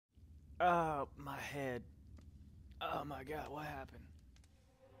Oh, my head. Oh my god, what happened?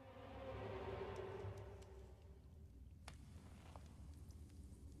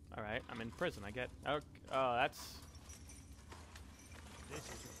 Alright, I'm in prison, I get... Oh, that's... This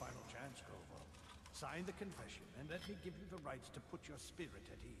is your final chance, Corvo. Sign the confession, and let me give you the rights to put your spirit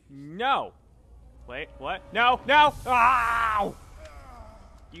at ease. No! Wait, what? No, no! Ow!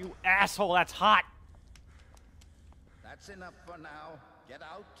 You asshole, that's hot! That's enough for now. Get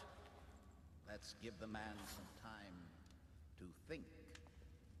out. Let's give the man some time to think.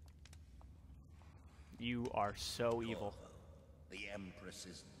 You are so evil. Corvo, the Empress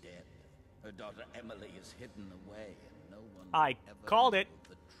is dead. Her daughter Emily is hidden away, and no one I will ever called know it.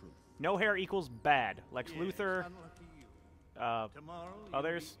 the truth. No hair equals bad. Lex Yes, Luthor, unlucky you. Tomorrow you'll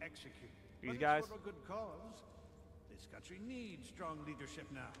others, be executed. these But guys. it's for a good cause. This country needs strong leadership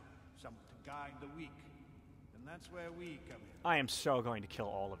now. Someone to guide the weak. And that's where we come in. I am so going to kill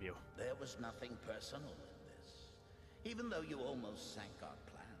all of you. There was nothing personal in this, even though you almost sank our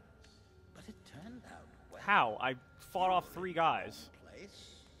plans. But it turned out well. How? I fought off 3 guys.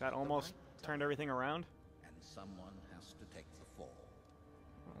 Place, That almost turned everything around. and someone has to take the fall.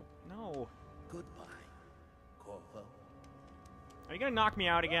 No. Goodbye, Corvo. Are you gonna knock me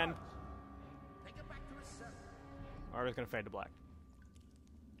out again? Take it back to his cell. Or are we gonna fade to black?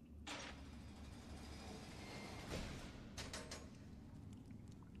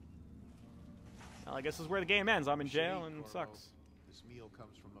 Well, I guess this is where the game ends. I'm in jail and it sucks. This meal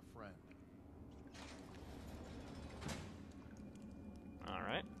comes from a friend.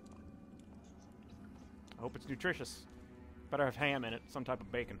 Alright. I hope it's nutritious. Better have ham in it, some type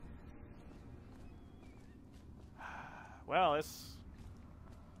of bacon. Well,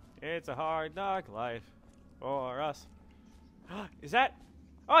 it's a hard knock life for us. Is that...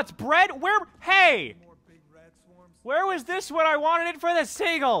 Oh, it's bread? Where... Hey! Where was this when I wanted it for the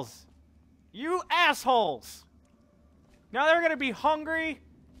seagulls? You assholes! Now they're gonna be hungry?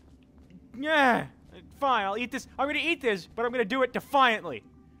 Yeah. Fine, I'll eat this. I'm gonna eat this, but I'm gonna do it defiantly.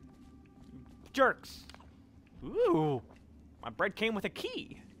 Jerks. Ooh. My bread came with a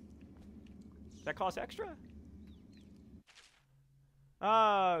key. Does that cost extra?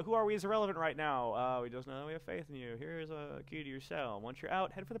 Who are we is irrelevant right now. We just know we have faith in you. Here's a key to your cell. Once you're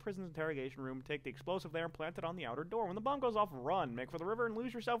out, head for the prison's interrogation room, take the explosive there and plant it on the outer door. When the bomb goes off, run. Make for the river and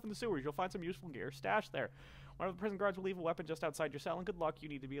lose yourself in the sewers. You'll find some useful gear stashed there. One of the prison guards will leave a weapon just outside your cell, and good luck, you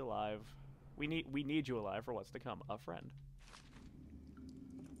need to be alive. We need you alive for what's to come. A friend.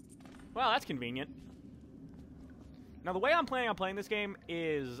 Well, that's convenient. Now, the way I'm planning on playing this game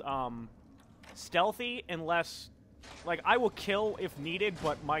is, stealthy unless... Like, I will kill if needed,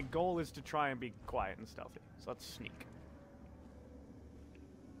 but my goal is to try and be quiet and stealthy. So let's sneak.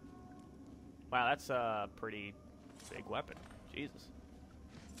 Wow, that's a pretty big weapon. Jesus.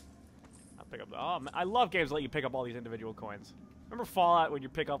 I'll pick up... Oh, I love games that let you pick up all these individual coins. Remember Fallout when you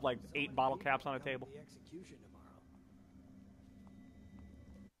pick up, like, 8 bottle caps on a table?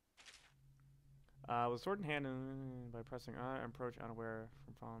 With sword in hand and by pressing I approach unaware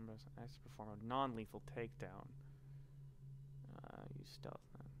from falling, but I perform a non-lethal takedown. Use stealth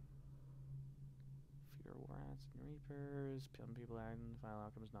then. Fear rats and reapers. Some people identify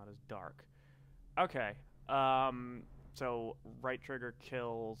outcome is not as dark. Okay. So right trigger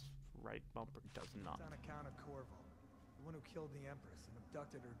kills, right bumper does not. It's on account of Corvo, the one who killed the Empress and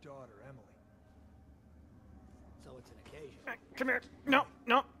abducted her daughter, Emily. So it's an occasion. Come here. No,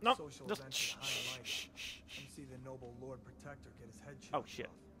 no, no. Social Just event shh, of high shh, life. shh, shh. Come see the noble Lord Protector get his head chopped Oh shit.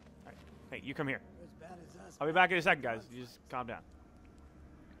 off. All right. Hey, you come here. As bad as us. I'll be back in a second, guys. You just calm down.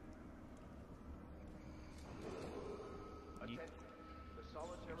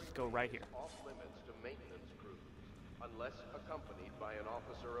 Just go right here. Off limits to maintenance crews, unless accompanied by an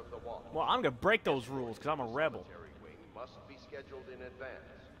officer of the watch. Well, I'm gonna break those rules because I'm a rebel. Military wing must be scheduled in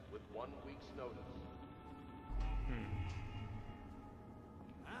advance with 1 week's notice.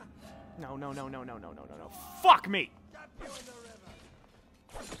 No, no, no, no, no, no, no, no, no. Fuck me!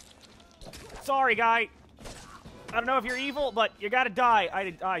 Sorry, guy. I don't know if you're evil, but you gotta die.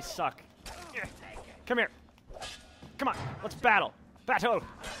 I suck. Come here. Come on, let's battle. Battle.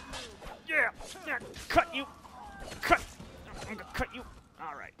 Yeah, yeah. Cut you. Cut. I'm gonna cut you.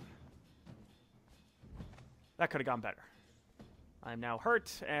 All right. That could have gone better. I'm now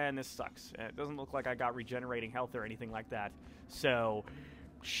hurt, and this sucks. It doesn't look like I got regenerating health or anything like that. So,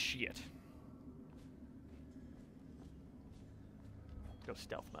 shit. Go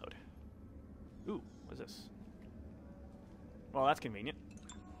stealth mode. Ooh, what's this? Well, that's convenient.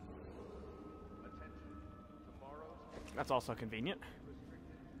 That's also convenient.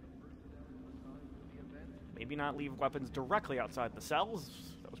 Maybe not leave weapons directly outside the cells.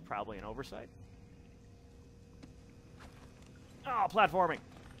 That was Probably an oversight. Oh, platforming.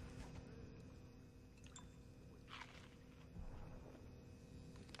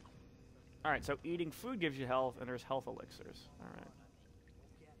 Alright, so eating food gives you health, and there's health elixirs.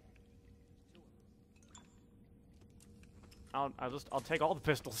 Alright. I'll take all the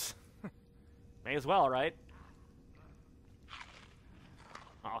pistols. May as well, right?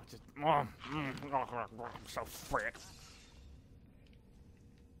 Oh, just I'm so frick.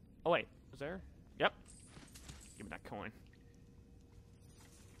 Oh wait, is there? Yep. Give me that coin.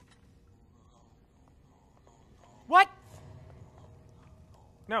 What?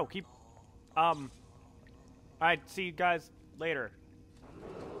 No, keep. Alright, see you guys later.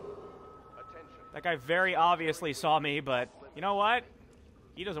 Attention. That guy very obviously saw me, but you know what?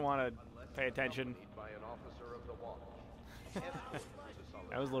 He doesn't want to pay attention. By an officer of the watch.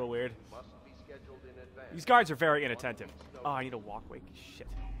 That was a little weird. Must be scheduled in advance. These guards are very inattentive. Oh, I need a walkway. Shit.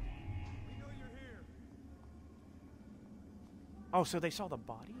 We know you're here. Oh, so they saw the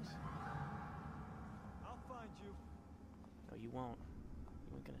bodies? I'll find you. No, you won't.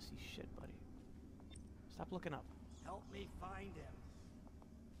 You ain't gonna see shit, buddy. Stop looking up. Help me find him.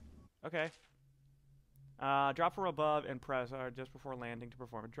 Okay. Drop from above and press R just before landing to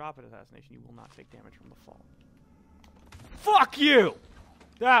perform a drop assassination. You will not take damage from the fall. Fuck you!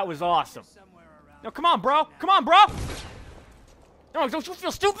 That was awesome. No, come on, bro. Come on, bro. No, don't you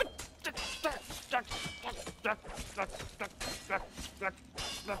feel stupid?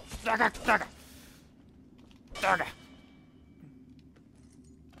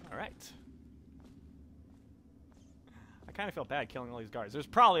 All right. I kind of feel bad killing all these guards. There's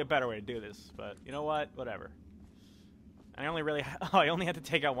probably a better way to do this, but you know what? Whatever. I only had to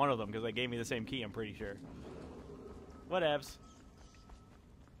take out one of them because they gave me the same key, I'm pretty sure. Whatevs.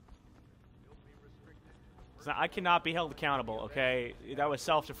 So I cannot be held accountable, okay? That was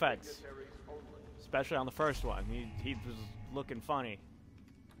self-defense. Especially on the first one. He was looking funny.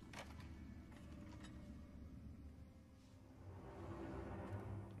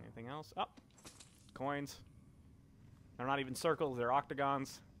 Anything else? Oh. Coins. They're not even circles, they're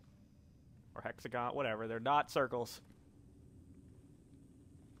octagons. Or hexagon, whatever. They're not circles.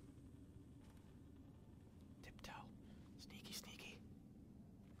 Tiptoe. Sneaky, sneaky.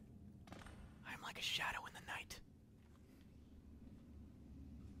 I'm like a shadow in the night.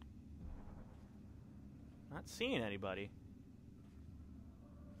 Not seeing anybody.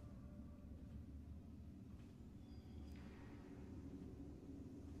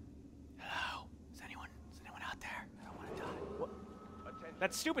 Hello? Is anyone out there? I don't want to die. What?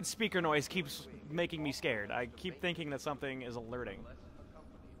 That stupid speaker noise keeps making me scared. I keep thinking that something is alerting.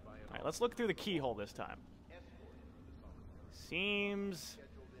 Alright, let's look through the keyhole this time. Seems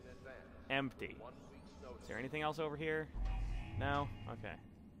empty. Is there anything else over here? No? Okay.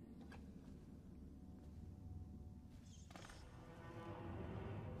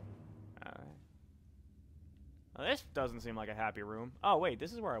 Alright. Well, this doesn't seem like a happy room. Oh, wait,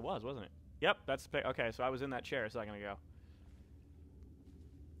 this is where I was, wasn't it? Yep, that's the okay, so I was in that chair a second ago.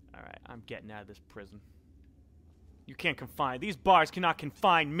 Alright, I'm getting out of this prison. You can't confine. These bars cannot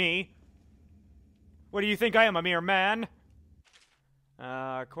confine me. What do you think I am, a mere man?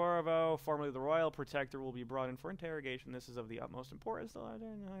 Corvo, formerly the Royal Protector, will be brought in for interrogation. This is of the utmost importance. The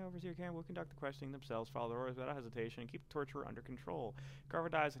High Overseer Camp will conduct the questioning themselves, follow the orders without hesitation, and keep the torture under control. Corvo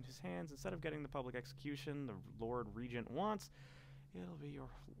dies in his hands. Instead of getting the public execution the Lord Regent wants, it'll be your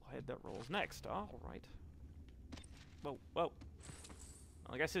head that rolls next. All right. Whoa, whoa. Well,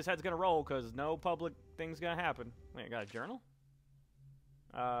 I guess his head's gonna roll, because no public thing's gonna happen. Wait, I got a journal?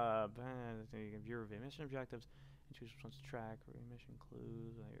 View of mission objectives. And choose which ones to track. Mission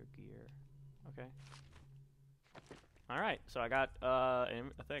clues. Your gear. Okay. Alright, so I got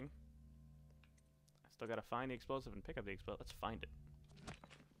a thing. I still gotta find the explosive and pick up the explosive. Let's find it.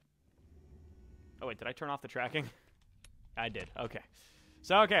 Oh, wait, did I turn off the tracking? I did. Okay.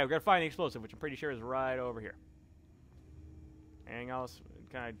 So, okay, we're gonna find the explosive, which I'm pretty sure is right over here. Anything else?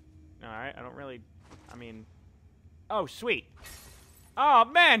 Alright, I don't really... I mean... Oh, sweet. Oh,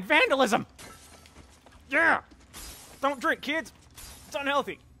 man, vandalism! Yeah! Don't drink, kids! It's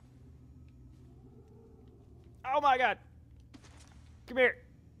unhealthy! Oh my god! Come here.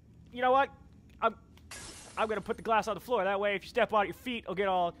 You know what? I'm gonna put the glass on the floor. That way, if you step on it, your feet will get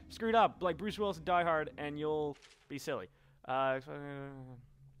all screwed up, like Bruce Willis in Die Hard, and you'll be silly. Child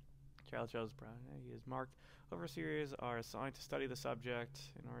shows he is marked. Overseers are assigned to study the subject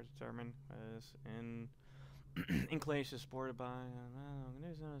in order to determine this in inclination supported by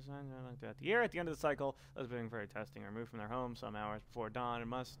like that. The year at the end of the cycle, those being for testing are removed from their homes some hours before dawn and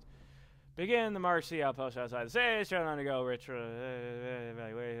must begin the march to the outpost outside the city. Trying to undergo ritual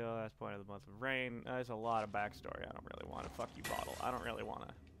evaluation. mouth of rain. There's a lot of backstory. I don't really want to. Fuck you, bottle. I don't really want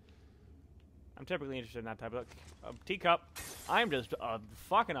to. I'm typically interested in that type of teacup. I'm just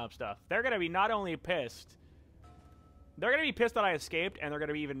fucking up stuff. They're gonna be not only pissed. They're gonna be pissed that I escaped, and they're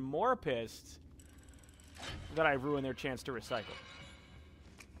gonna be even more pissed that I ruined their chance to recycle.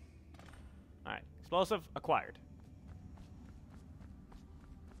 All right, explosive acquired.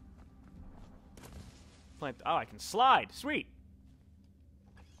 Plant. Oh, I can slide. Sweet.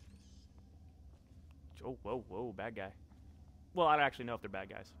 Oh, whoa, whoa, bad guy. Well, I don't actually know if they're bad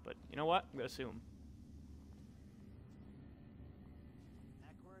guys, but you know what? I'm gonna assume.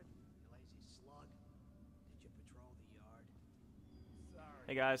 Eckworth, you lazy slug. Did you patrol the yard? Sorry.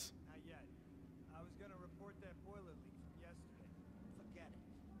 Hey guys. Not yet. I was gonna report that boiler leak from yesterday. Forget it.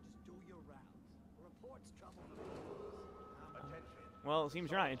 Just do your rounds. Reports trouble for business. Attention. Well, it seems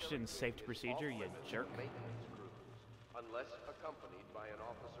you're not interested in safety procedure, you jerk. Maintenance crews, unless accompanied by an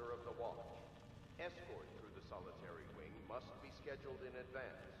officer of the watch. Escort through the solitary wing must be scheduled in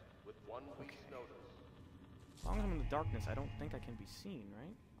advance with 1 week's notice. As long as I'm in the darkness, I don't think I can be seen,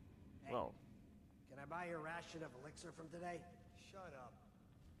 right? Hey, Well, can I buy you a ration of elixir from today? Shut up.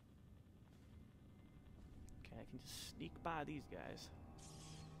 okay, I can just sneak by these guys.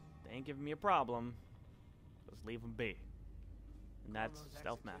 They ain't giving me a problem. Just leave them be. And that's Carlo's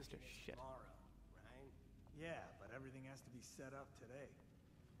Stealth Master execution is shit. tomorrow, right? Yeah, but everything has to be set up today.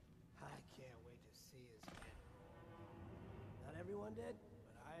 I can't wait to see his head. Not everyone did,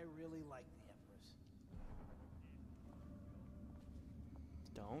 but I really like the Empress.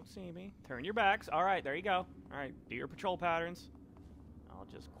 Don't see me. Turn your backs. All right, there you go. All right, do your patrol patterns. I'll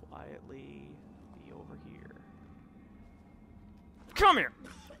just quietly be over here. Come here!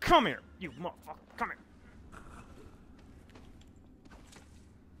 Come here, you motherfucker! Come here!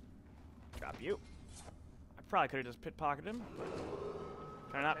 Drop you. I probably could have just pit-pocketed him, but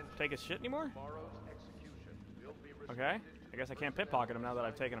can I not take his shit anymore? Tomorrow's execution will be Okay, I guess I can't pit-pocket him now that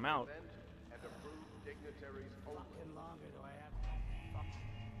I've taken him out. and approved dignitaries only. Fucking longer do I have?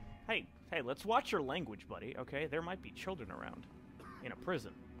 Hey, hey, let's watch your language, buddy, okay? There might be children around. In a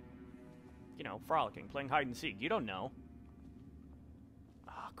prison. You know, frolicking, playing hide and seek. You don't know.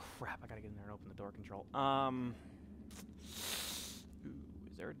 Ah, oh, crap. I gotta get in there and open the door control. Ooh,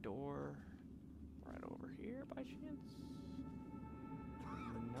 is there a door right over here by chance?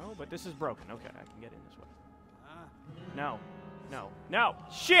 No, but this is broken. Okay, I can get in this way. No. No. No!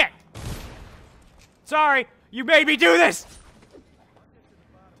 Shit! Sorry! You made me do this!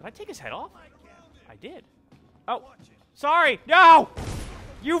 Did I take his head off? I did. Oh. Sorry! No!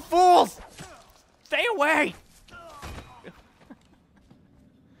 You fools! Stay away!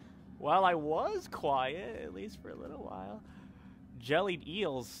 Well, I was quiet, at least for a little while. Jellied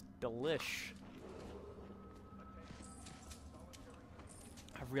eels, delish.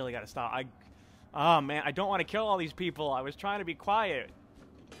 I've really got to stop. Oh, man, I don't want to kill all these people. I was trying to be quiet.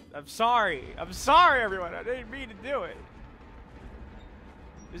 I'm sorry. I'm sorry, everyone. I didn't mean to do it.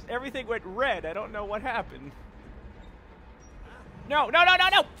 Just everything went red. I don't know what happened. No, no, no, no,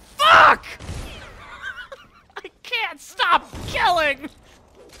 no! Fuck! I can't stop killing!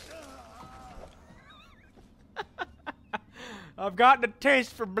 I've gotten a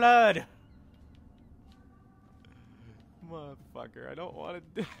taste for blood. Motherfucker, I don't want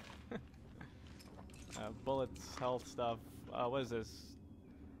to do... bullets, health stuff. What is this?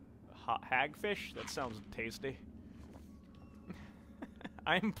 Hagfish? That sounds tasty.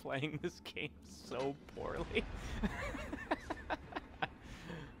 I am playing this game so poorly.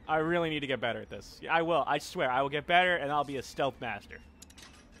 I really need to get better at this. Yeah, I will. I swear. I will get better, and I'll be a stealth master.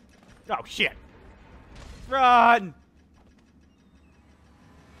 Oh, shit. Run!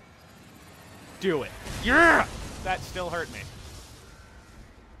 Do it. Yeah! That still hurt me.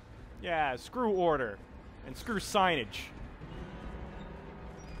 Yeah, screw order. And screw signage.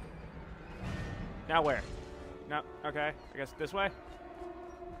 Now where? No, okay. I guess this way?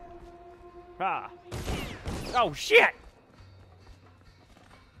 Ah. Oh, shit!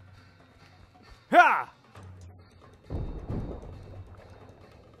 Ha!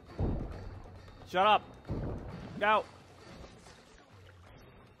 Shut up. No.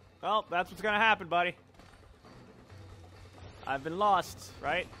 Well, that's what's gonna happen, buddy. I've been lost,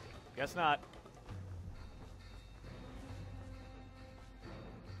 right? Guess not.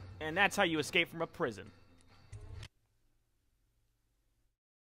 And that's how you escape from a prison.